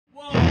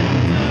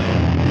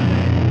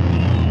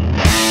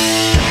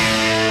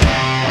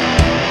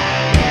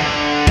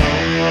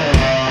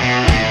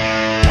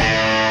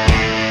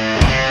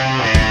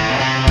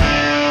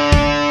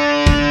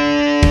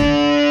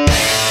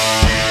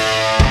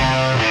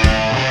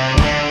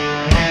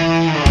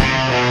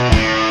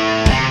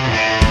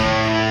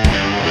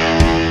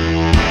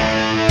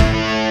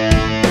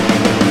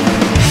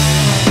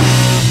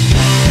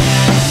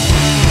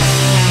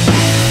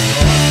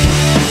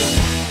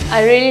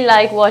I really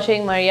like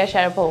watching Maria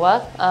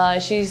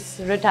Sharapova. She's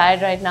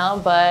retired right now,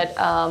 but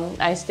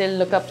I still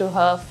look up to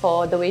her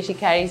for the way she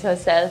carries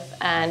herself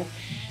and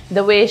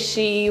the way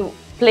she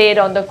played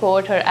on the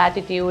court, her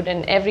attitude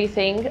and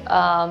everything.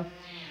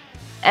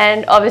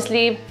 And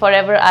obviously,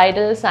 forever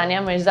idol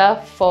Sania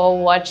Mirza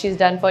for what she's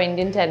done for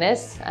Indian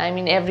tennis. I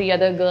mean, every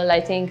other girl I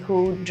think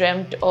who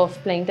dreamt of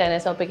playing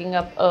tennis or picking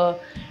up a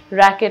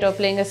racket or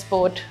playing a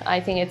sport,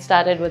 I think it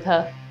started with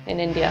her in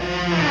India.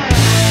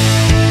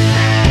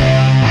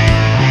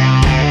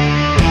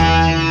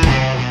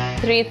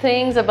 Three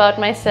things about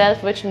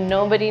myself which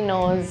nobody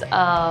knows.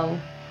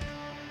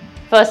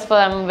 First of all,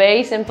 I'm a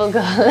very simple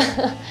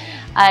girl.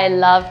 I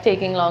love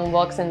taking long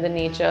walks in the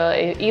nature,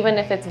 even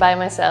if it's by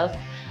myself.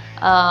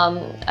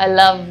 I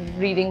love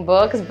reading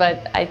books,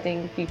 but I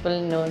think people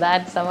know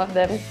that, some of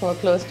them who are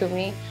close to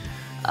me.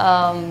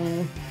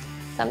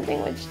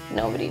 Something which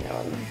nobody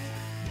knows.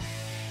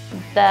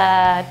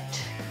 That,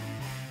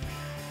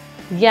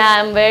 yeah,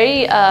 I'm a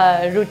very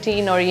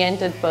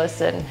routine-oriented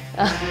person.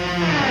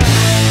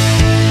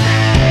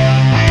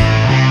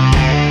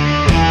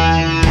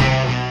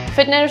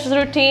 Fitness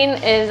routine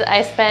is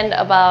I spend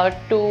about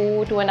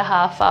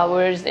 2.5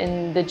 hours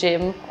in the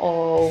gym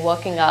or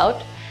working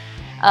out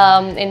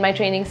in my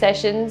training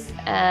sessions,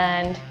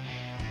 and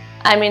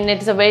I mean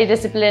it's a very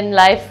disciplined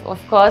life, of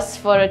course,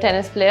 for a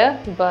tennis player,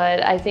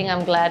 but I think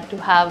I'm glad to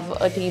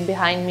have a team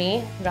behind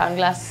me, Round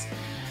Glass,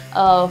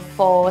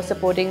 for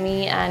supporting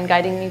me and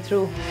guiding me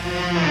through.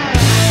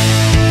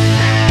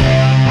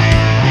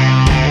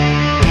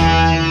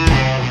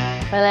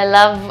 Well, I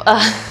love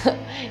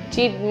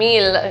cheat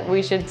meal,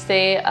 we should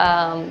say,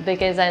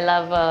 because I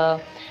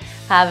love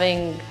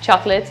having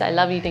chocolates. I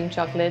love eating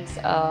chocolates.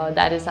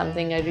 That is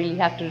something I really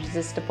have to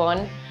resist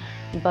upon.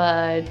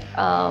 But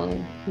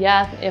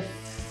yeah, if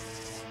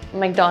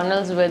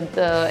McDonald's with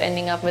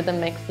ending up with a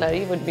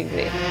McFlurry would be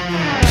great.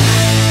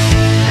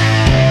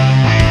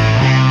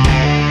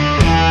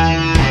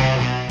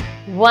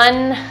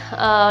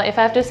 If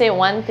I have to say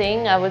one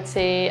thing, I would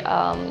say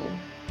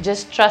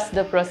just trust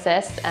the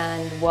process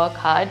and work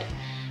hard,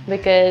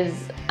 because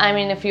I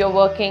mean if you're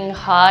working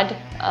hard,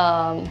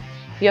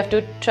 you have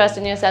to trust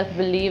in yourself,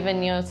 believe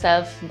in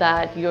yourself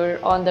that you're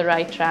on the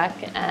right track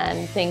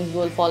and things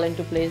will fall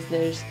into place.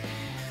 There's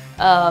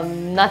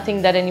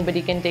nothing that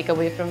anybody can take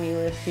away from you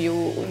if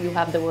you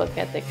have the work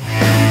ethic.